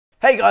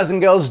Hey guys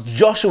and girls,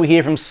 Joshua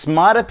here from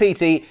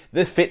SmarterPT,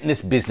 the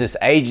fitness business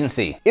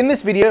agency. In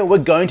this video, we're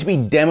going to be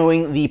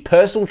demoing the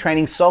personal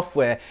training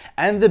software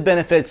and the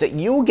benefits that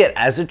you'll get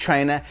as a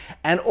trainer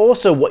and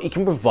also what you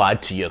can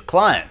provide to your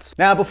clients.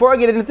 Now, before I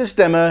get into this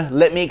demo,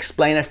 let me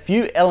explain a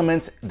few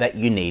elements that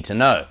you need to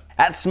know.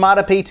 At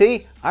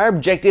SmarterPT, our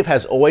objective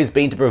has always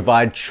been to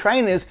provide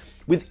trainers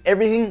with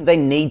everything they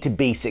need to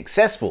be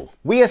successful.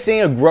 We are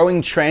seeing a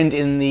growing trend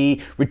in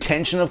the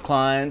retention of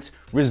clients,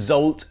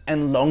 results,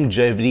 and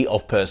longevity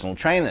of personal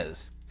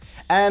trainers.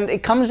 And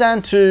it comes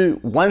down to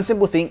one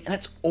simple thing, and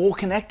it's all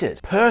connected.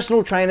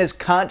 Personal trainers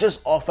can't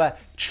just offer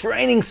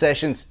training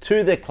sessions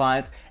to their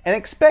clients and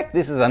expect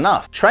this is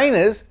enough.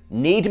 Trainers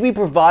need to be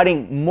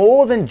providing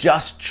more than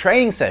just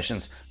training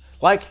sessions.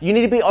 Like, you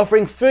need to be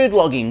offering food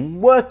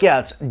logging,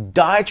 workouts,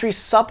 dietary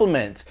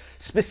supplements,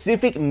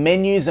 specific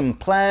menus and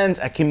plans,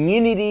 a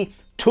community,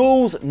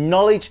 tools,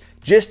 knowledge,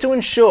 just to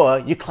ensure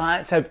your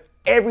clients have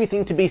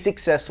everything to be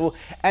successful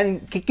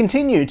and can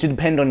continue to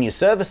depend on your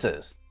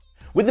services.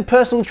 With the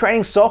personal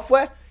training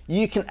software,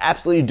 you can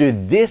absolutely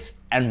do this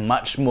and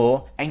much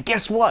more. And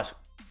guess what?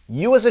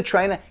 You as a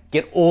trainer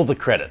get all the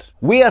credit.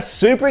 We are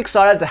super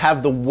excited to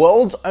have the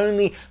world's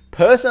only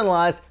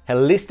personalized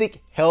holistic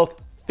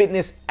health,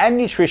 fitness and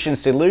nutrition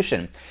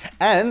solution,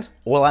 and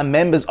all our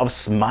members of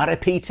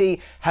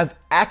SmarterPT have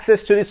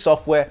access to this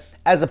software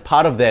as a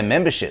part of their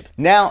membership.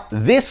 Now,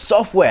 this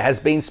software has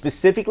been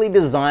specifically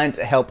designed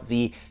to help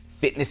the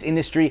fitness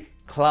industry,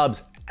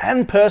 clubs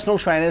and personal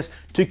trainers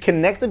to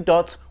connect the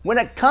dots when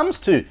it comes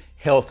to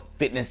health,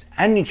 fitness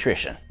and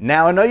nutrition.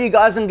 Now, I know you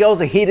guys and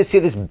girls are here to see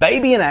this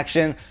baby in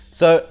action,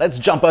 so let's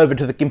jump over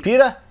to the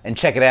computer and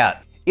check it out.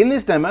 In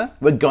this demo,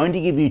 we're going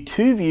to give you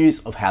two views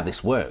of how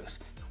this works.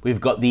 We've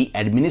got the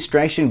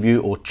administration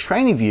view or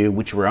training view,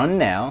 which we're on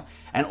now,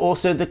 and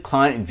also the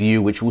client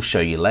view, which we'll show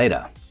you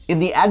later. In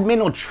the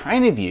admin or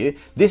trainer view,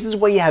 this is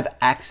where you have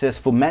access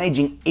for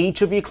managing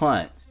each of your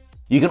clients.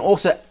 You can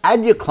also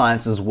add your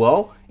clients as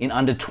well in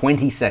under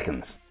 20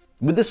 seconds.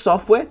 With the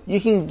software,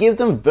 you can give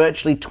them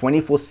virtually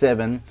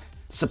 24/7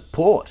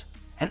 support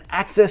and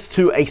access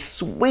to a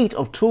suite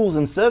of tools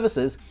and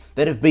services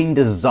that have been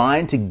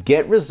designed to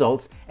get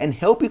results and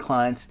help your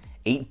clients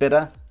eat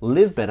better,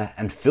 live better,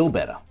 and feel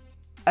better.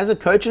 As a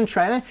coach and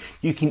trainer,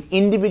 you can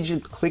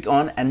individually click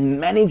on and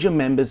manage your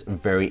members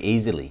very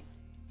easily.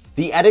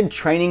 The added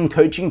training and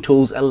coaching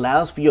tools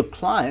allows for your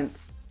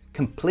clients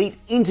complete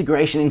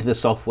integration into the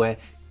software,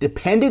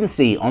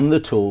 dependency on the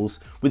tools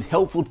with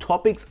helpful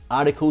topics,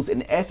 articles,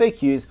 and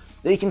FAQs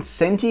that you can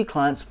send to your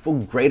clients for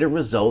greater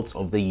results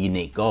of their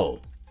unique goal.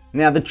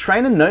 Now, the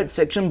trainer notes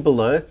section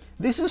below,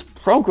 this is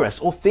progress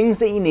or things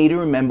that you need to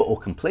remember or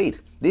complete.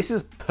 This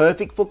is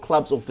perfect for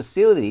clubs or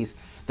facilities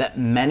that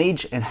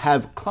manage and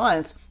have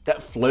clients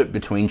that float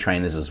between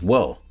trainers as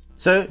well.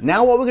 So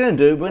now what we're going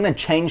to do, we're going to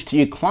change to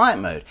your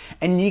client mode,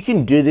 and you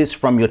can do this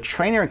from your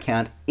trainer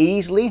account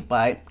easily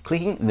by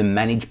clicking the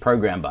Manage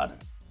Program button.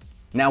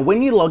 Now,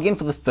 when you log in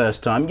for the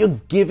first time, you're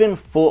given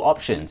 4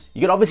 options.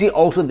 You can obviously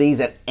alter these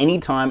at any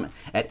time,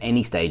 at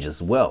any stage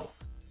as well.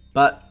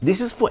 But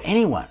this is for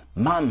anyone,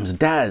 mums,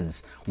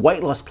 dads,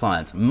 weight loss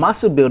clients,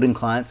 muscle building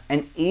clients,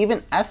 and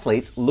even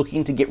athletes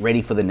looking to get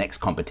ready for the next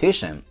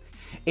competition.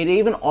 It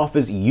even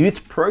offers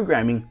youth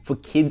programming for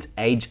kids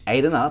age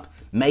 8 and up,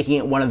 making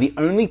it one of the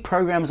only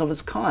programs of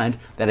its kind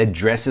that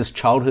addresses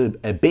childhood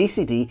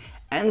obesity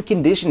and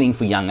conditioning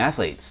for young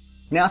athletes.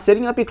 Now,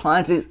 setting up your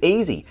clients is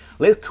easy.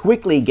 Let's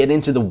quickly get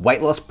into the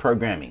weight loss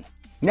programming.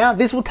 Now,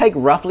 this will take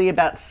roughly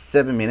about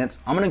 7 minutes.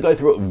 I'm gonna go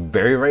through it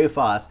very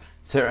fast,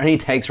 so it only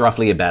takes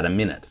roughly about a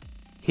minute.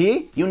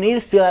 Here, you'll need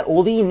to fill out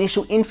all the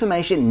initial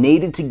information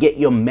needed to get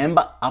your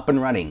member up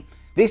and running.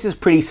 This is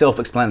pretty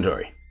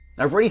self-explanatory.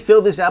 I've already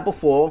filled this out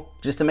before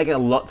just to make it a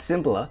lot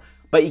simpler,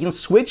 but you can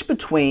switch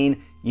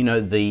between,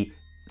 the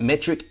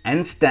metric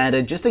and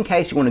standard just in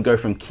case you want to go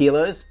from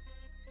kilos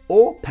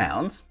or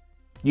pounds.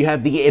 You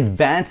have the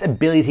advanced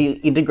ability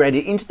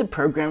integrated into the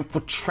program for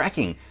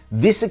tracking.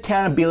 This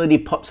accountability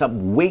pops up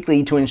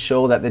weekly to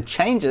ensure that the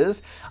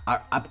changes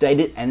are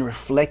updated and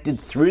reflected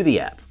through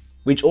the app,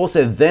 which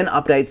also then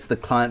updates the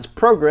client's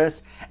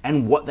progress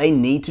and what they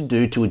need to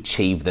do to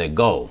achieve their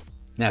goal.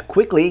 Now,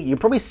 quickly, you'll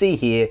probably see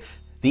here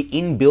the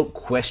inbuilt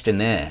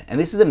questionnaire, and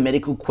this is a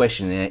medical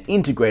questionnaire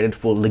integrated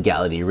for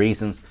legality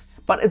reasons,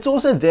 but it's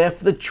also there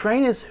for the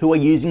trainers who are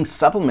using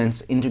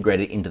supplements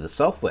integrated into the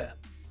software.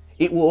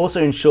 It will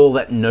also ensure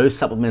that no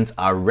supplements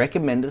are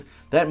recommended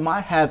that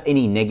might have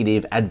any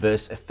negative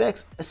adverse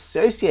effects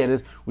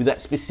associated with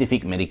that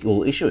specific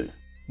medical issue.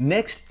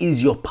 Next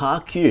is your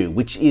PARQ,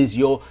 which is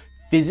your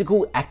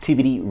physical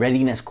activity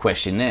readiness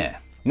questionnaire.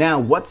 Now,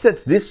 what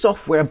sets this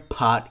software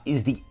apart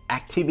is the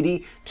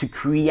activity to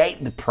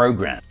create the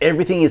program.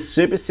 Everything is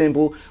super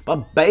simple,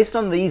 but based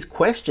on these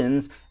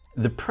questions,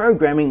 the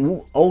programming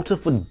will alter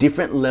for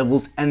different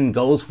levels and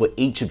goals for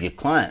each of your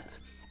clients,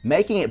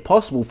 making it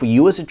possible for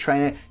you as a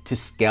trainer to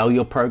scale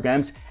your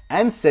programs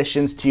and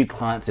sessions to your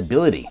client's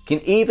ability. You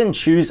can even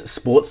choose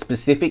sport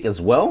specific as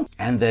well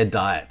and their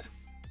diet.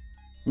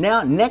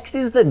 Now, next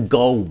is the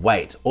goal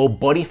weight or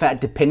body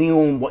fat, depending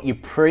on what you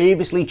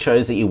previously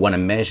chose that you want to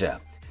measure.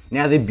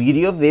 Now, the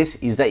beauty of this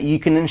is that you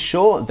can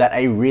ensure that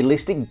a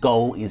realistic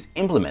goal is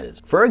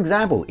implemented. For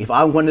example, if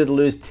I wanted to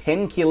lose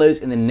 10 kilos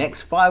in the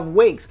next 5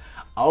 weeks,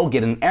 I'll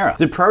get an error.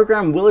 The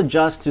program will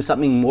adjust to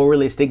something more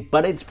realistic,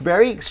 but it's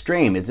very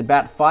extreme. It's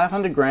about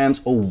 500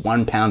 grams or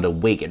 1 pound a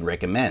week it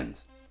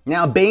recommends.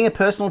 Now, being a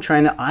personal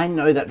trainer, I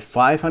know that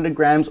 500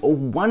 grams or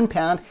 1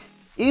 pound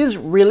is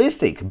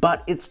realistic,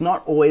 but it's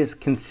not always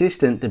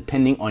consistent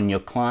depending on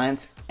your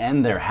clients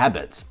and their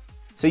habits.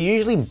 So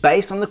usually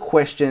based on the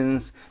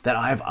questions that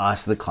I've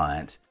asked the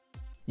client,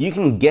 you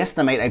can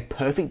guesstimate a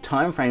perfect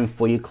time frame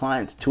for your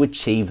client to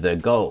achieve their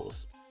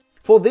goals.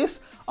 For this,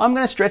 I'm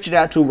going to stretch it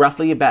out to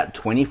roughly about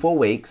 24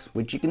 weeks,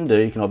 which you can do.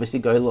 You can obviously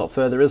go a lot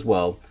further as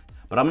well,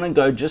 but I'm going to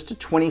go just to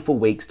 24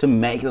 weeks to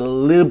make it a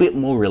little bit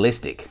more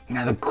realistic.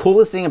 Now, the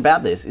coolest thing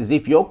about this is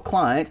if your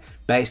client,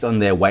 based on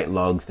their weight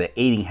logs, their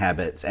eating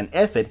habits and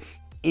effort,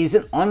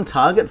 isn't on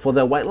target for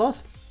their weight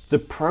loss, the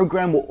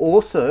program will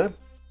also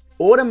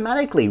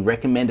automatically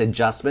recommend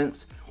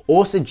adjustments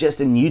or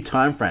suggest a new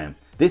time frame.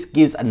 This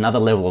gives another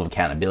level of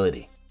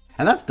accountability.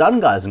 And that's done,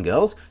 guys and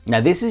girls.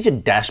 Now, this is your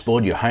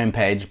dashboard, your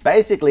homepage.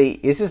 Basically,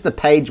 this is the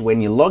page when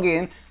you log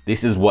in,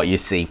 this is what you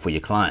see for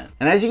your client.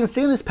 And as you can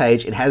see on this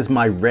page, it has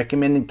my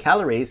recommended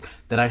calories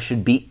that I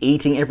should be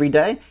eating every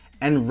day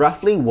and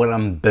roughly what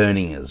I'm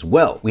burning as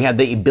well. We have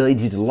the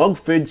ability to log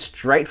food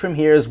straight from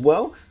here as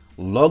well,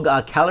 log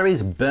our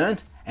calories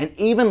burnt, and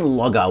even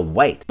log our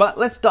weight. But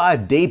let's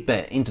dive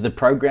deeper into the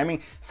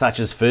programming, such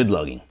as food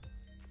logging.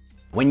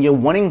 When you're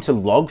wanting to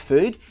log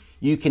food,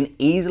 you can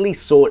easily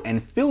sort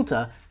and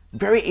filter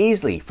very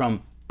easily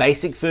from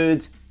basic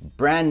foods,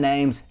 brand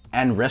names,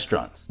 and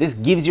restaurants. This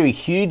gives you a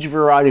huge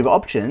variety of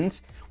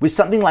options with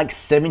something like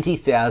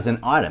 70,000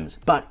 items,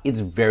 but it's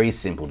very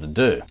simple to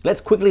do.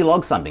 Let's quickly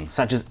log something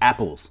such as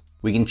apples.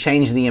 We can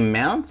change the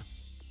amount.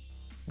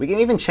 We can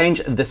even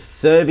change the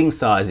serving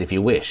size if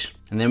you wish.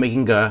 And then we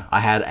can go, I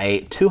had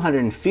a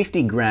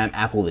 250 gram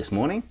apple this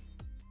morning,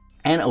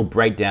 and it'll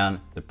break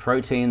down the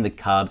protein, the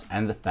carbs,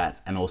 and the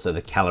fats, and also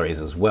the calories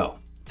as well.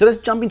 So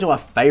let's jump into our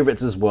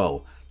favorites as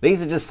well.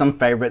 These are just some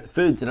favorite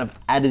foods that I've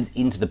added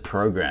into the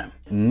program.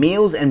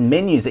 Meals and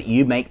menus that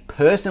you make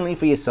personally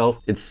for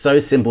yourself. It's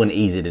so simple and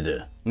easy to do.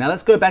 Now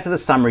let's go back to the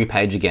summary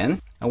page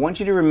again. I want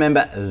you to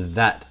remember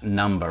that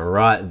number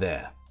right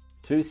there,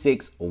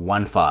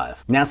 2615.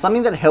 Now,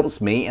 something that helps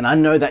me, and I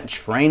know that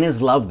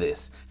trainers love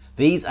this,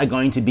 these are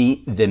going to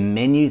be the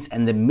menus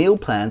and the meal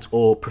plans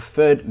or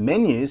preferred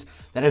menus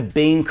that have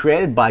been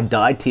created by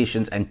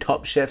dietitians and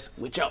top chefs,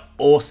 which are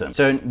awesome.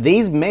 So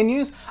these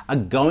menus are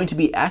going to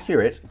be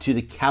accurate to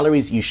the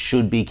calories you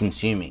should be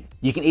consuming.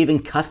 You can even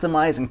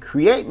customize and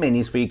create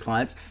menus for your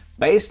clients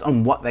based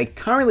on what they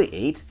currently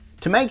eat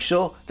to make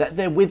sure that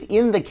they're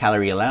within the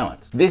calorie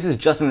allowance. This is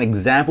just an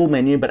example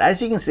menu, but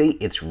as you can see,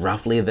 it's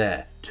roughly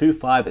there,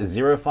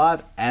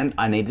 2505, and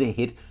I need to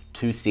hit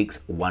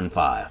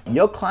 2615.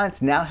 Your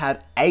clients now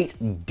have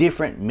 8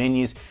 different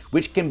menus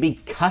which can be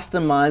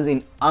customized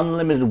in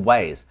unlimited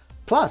ways.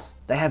 Plus,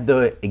 they have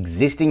the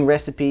existing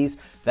recipes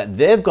that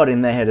they've got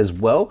in their head as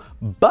well,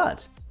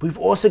 but we've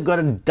also got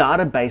a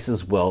database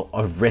as well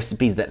of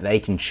recipes that they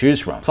can choose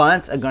from.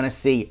 Clients are going to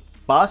see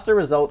faster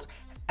results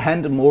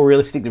and more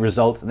realistic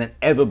results than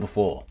ever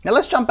before. Now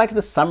let's jump back to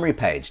the summary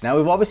page. Now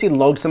we've obviously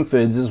logged some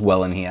foods as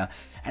well in here,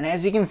 and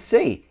as you can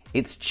see,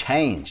 it's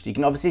changed. You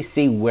can obviously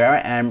see where I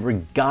am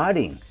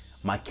regarding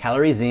my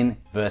calories in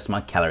versus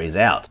my calories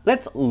out.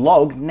 Let's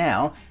log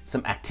now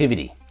some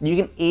activity. You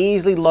can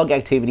easily log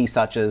activities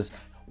such as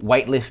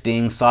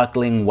weightlifting,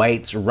 cycling,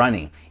 weights,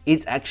 running.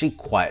 It's actually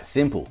quite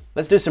simple.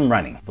 Let's do some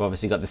running. We've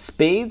obviously got the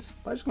speeds,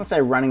 but I'm just gonna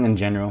say running in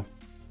general.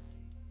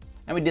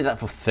 And we did that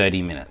for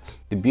 30 minutes.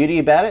 The beauty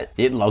about it,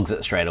 it logs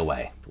it straight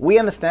away. We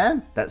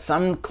understand that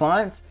some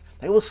clients,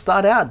 they will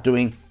start out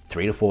doing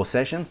 3 to 4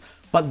 sessions,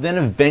 but then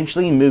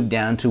eventually move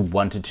down to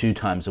 1 to 2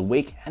 times a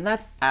week, and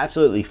that's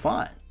absolutely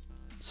fine.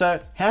 So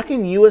how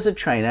can you as a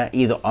trainer,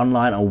 either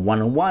online or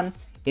one-on-one,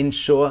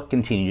 ensure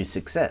continued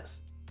success?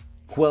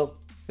 Well,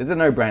 it's a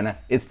no-brainer,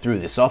 it's through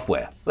the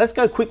software. Let's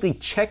go quickly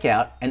check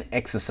out an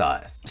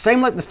exercise.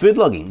 Same like the food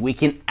logging, we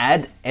can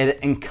add, edit,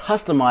 and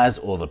customize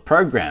all the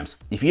programs.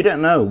 If you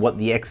don't know what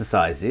the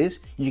exercise is,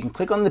 you can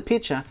click on the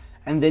picture,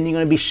 and then you're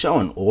gonna be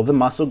shown all the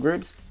muscle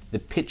groups, the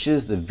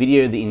pictures, the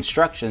video, the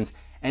instructions,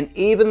 and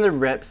even the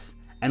reps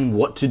and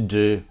what to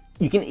do.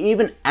 You can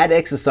even add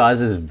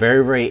exercises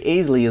very, very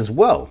easily as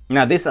well.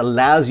 Now, this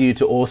allows you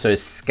to also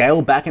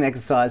scale back an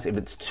exercise if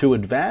it's too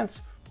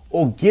advanced,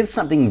 or give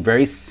something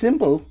very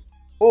simple,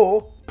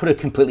 or put a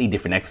completely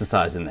different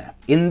exercise in there.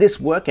 In this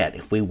workout,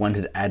 if we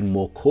wanted to add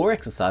more core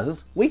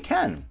exercises, we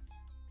can,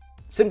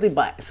 simply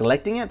by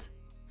selecting it.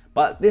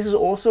 But this is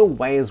also a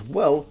way as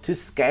well to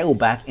scale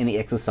back any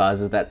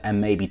exercises that are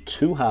maybe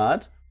too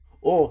hard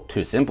or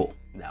too simple.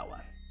 That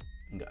one,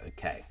 and go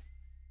okay.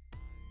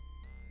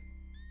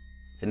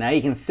 So now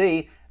you can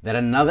see that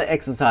another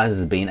exercise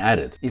has been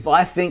added. If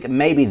I think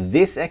maybe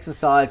this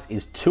exercise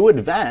is too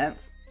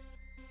advanced,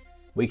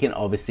 we can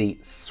obviously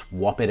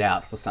swap it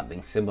out for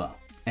something similar.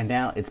 And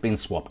now it's been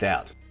swapped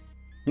out.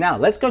 Now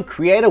let's go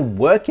create a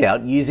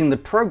workout using the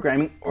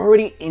programming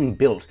already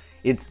inbuilt.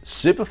 It's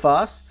super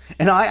fast,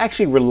 and I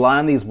actually rely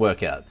on these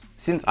workouts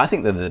since I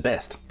think they're the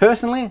best.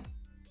 Personally,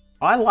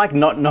 I like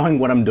not knowing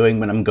what I'm doing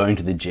when I'm going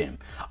to the gym.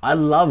 I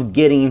love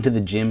getting into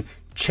the gym,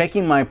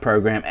 checking my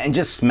program, and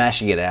just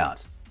smashing it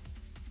out.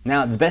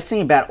 Now, the best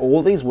thing about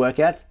all these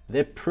workouts,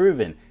 they're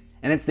proven,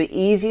 and it's the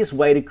easiest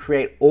way to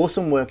create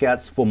awesome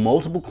workouts for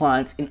multiple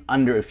clients in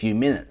under a few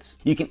minutes.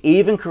 You can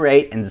even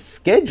create and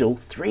schedule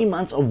 3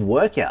 months of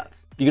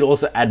workouts. You could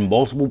also add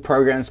multiple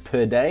programs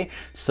per day,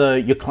 so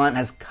your client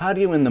has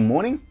cardio in the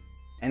morning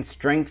and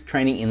strength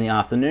training in the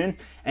afternoon,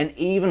 and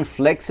even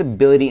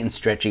flexibility and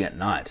stretching at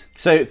night.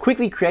 So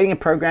quickly creating a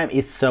program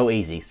is so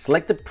easy.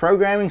 Select the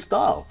programming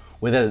style,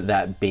 whether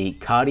that be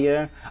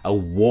cardio, a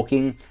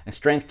walking, a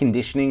strength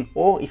conditioning,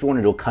 or if you want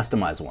to do a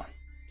customized one.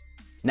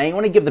 Now you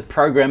want to give the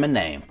program a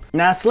name.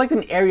 Now select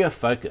an area of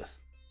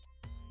focus: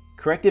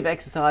 corrective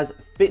exercise,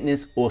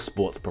 fitness, or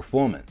sports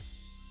performance.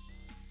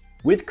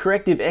 With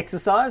corrective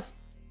exercise,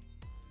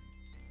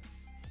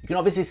 you can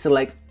obviously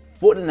select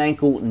foot and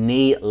ankle,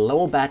 knee,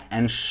 lower back,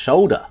 and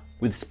shoulder.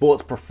 With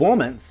sports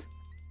performance,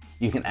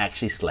 you can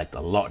actually select a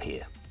lot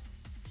here.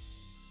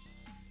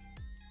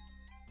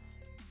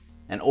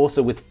 And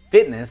also with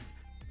fitness,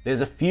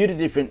 there's a few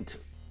different,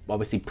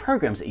 obviously,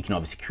 programs that you can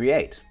obviously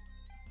create.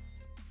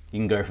 You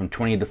can go from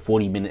 20 to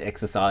 40-minute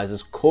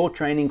exercises, core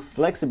training,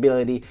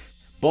 flexibility,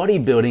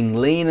 bodybuilding,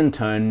 lean and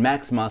tone,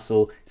 max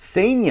muscle,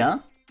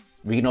 senior.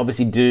 We can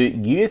obviously do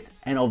youth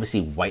and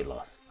obviously weight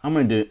loss. I'm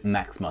going to do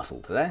max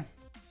muscle today.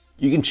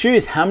 You can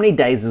choose how many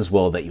days as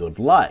well that you would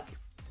like.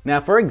 Now,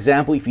 for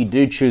example, if you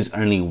do choose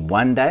only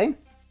 1 day,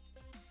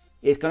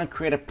 it's going to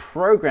create a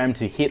program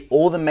to hit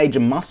all the major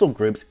muscle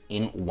groups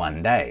in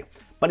 1 day.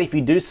 But if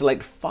you do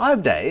select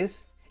 5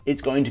 days,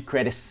 it's going to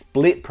create a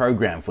split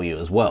program for you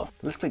as well.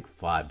 Let's click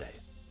 5 days.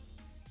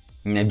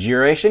 Now,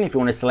 duration, if you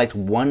want to select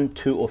 1,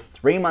 2, or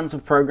 3 months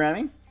of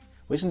programming,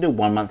 we're just going to do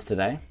 1 month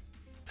today.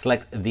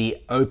 Select the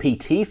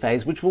OPT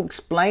phase, which we'll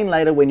explain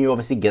later when you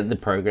obviously get the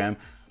program.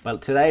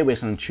 But today we're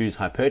just going to choose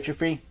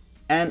hypertrophy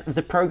and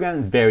the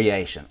program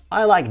variation.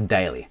 I like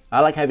daily. I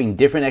like having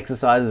different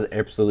exercises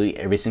absolutely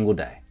every single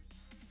day.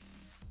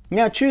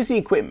 Now choose the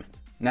equipment.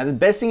 Now the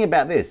best thing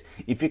about this,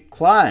 if your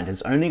client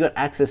has only got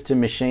access to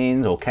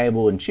machines or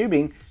cable and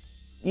tubing,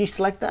 you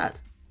select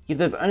that. If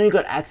they've only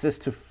got access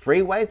to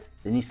free weights,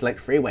 then you select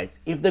free weights.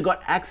 If they've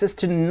got access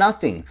to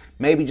nothing,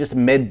 maybe just a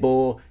med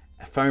ball,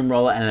 a foam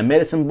roller, and a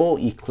medicine ball,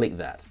 you click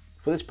that.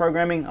 For this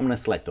programming, I'm going to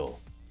select all,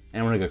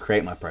 and I'm going to go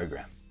create my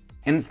program.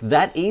 And it's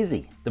that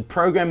easy. The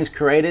program is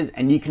created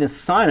and you can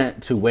assign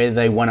it to where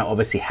they want to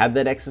obviously have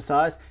that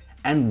exercise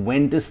and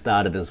when to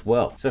start it as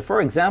well. So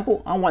for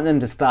example, I want them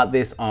to start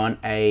this on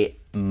a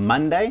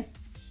Monday,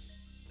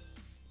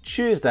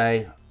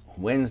 Tuesday,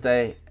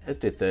 Wednesday, let's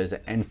do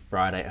Thursday and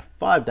Friday, a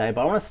 5-day,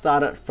 but I want to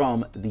start it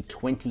from the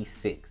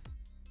 26th.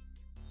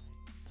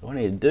 So what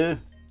I need to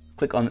do,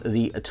 click on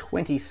the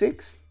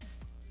 26th,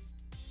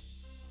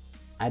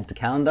 add to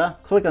calendar,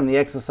 click on the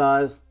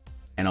exercise,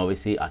 and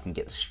obviously I can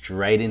get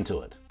straight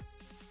into it.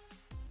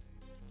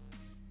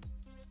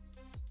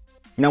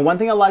 Now, one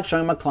thing I like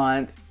showing my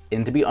clients,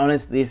 and to be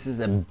honest, this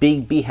is a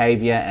big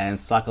behavior and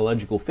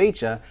psychological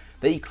feature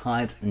that your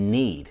clients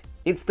need.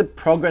 It's the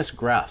progress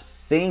graphs,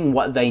 seeing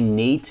what they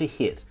need to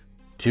hit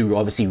to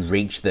obviously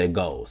reach their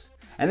goals.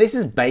 And this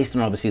is based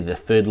on obviously the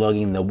food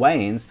logging, the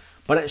weigh-ins,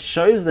 but it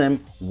shows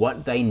them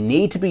what they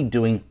need to be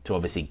doing to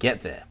obviously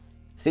get there.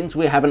 Since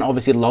we haven't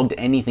obviously logged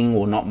anything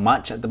or not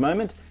much at the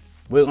moment,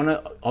 we're going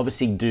to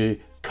obviously do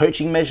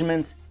coaching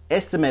measurements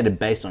estimated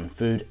based on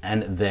food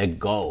and their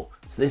goal.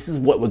 So this is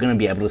what we're going to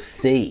be able to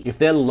see. If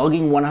they're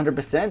logging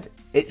 100%,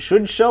 it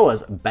should show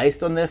us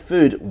based on their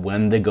food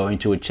when they're going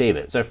to achieve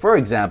it. So for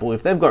example,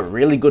 if they've got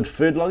really good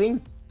food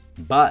logging,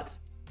 but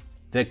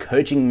their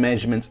coaching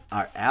measurements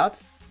are out,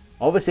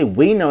 obviously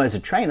we know as a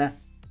trainer,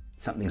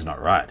 something's not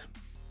right.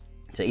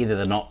 So either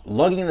they're not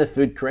logging the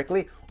food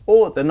correctly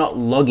or they're not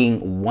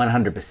logging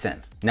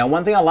 100%. Now,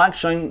 one thing I like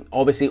showing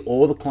obviously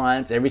all the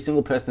clients, every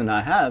single person that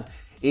I have,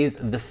 is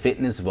the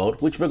fitness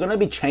vault, which we're going to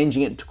be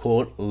changing it to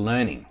called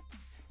learning.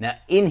 Now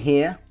in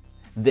here,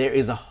 there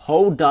is a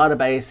whole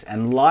database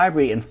and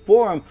library and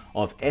forum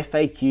of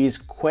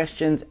FAQs,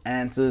 questions,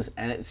 answers,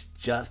 and it's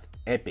just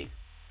epic.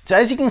 So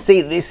as you can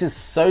see, this is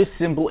so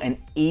simple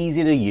and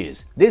easy to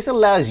use. This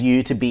allows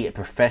you to be a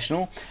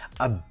professional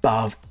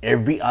above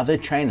every other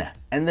trainer.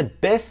 And the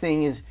best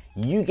thing is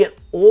you get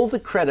all the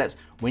credit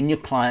when your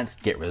clients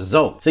get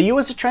results. So you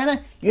as a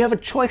trainer, you have a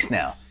choice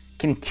now.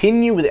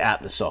 Continue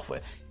without the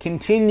software,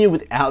 continue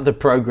without the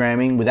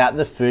programming, without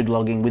the food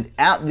logging,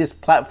 without this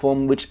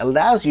platform, which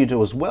allows you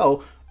to as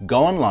well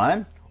go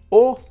online,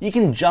 or you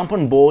can jump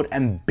on board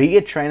and be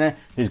a trainer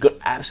who's got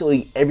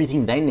absolutely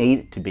everything they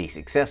need to be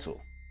successful.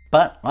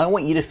 But I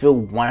want you to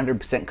feel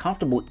 100%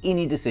 comfortable in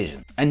your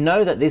decision and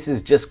know that this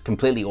is just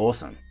completely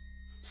awesome.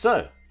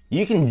 So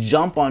you can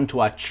jump onto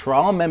our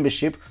trial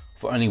membership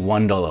for only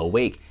 $1 a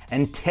week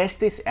and test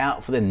this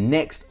out for the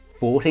next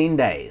 14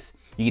 days.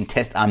 You can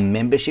test our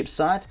membership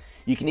site.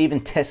 You can even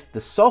test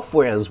the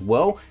software as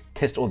well,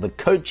 test all the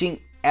coaching,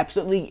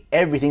 absolutely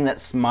everything that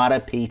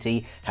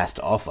SmarterPT has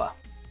to offer.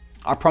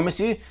 I promise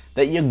you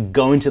that you're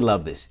going to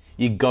love this.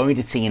 You're going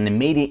to see an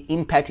immediate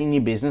impact in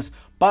your business,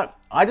 but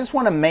I just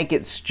want to make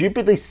it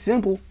stupidly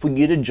simple for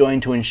you to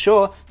join to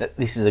ensure that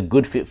this is a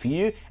good fit for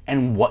you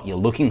and what you're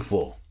looking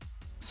for.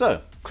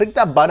 So click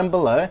that button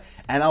below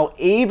and I'll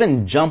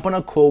even jump on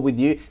a call with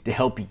you to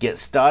help you get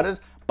started,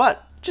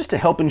 but just to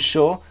help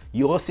ensure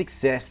your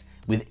success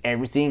with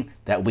everything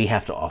that we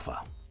have to offer.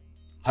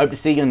 Hope to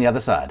see you on the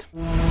other side.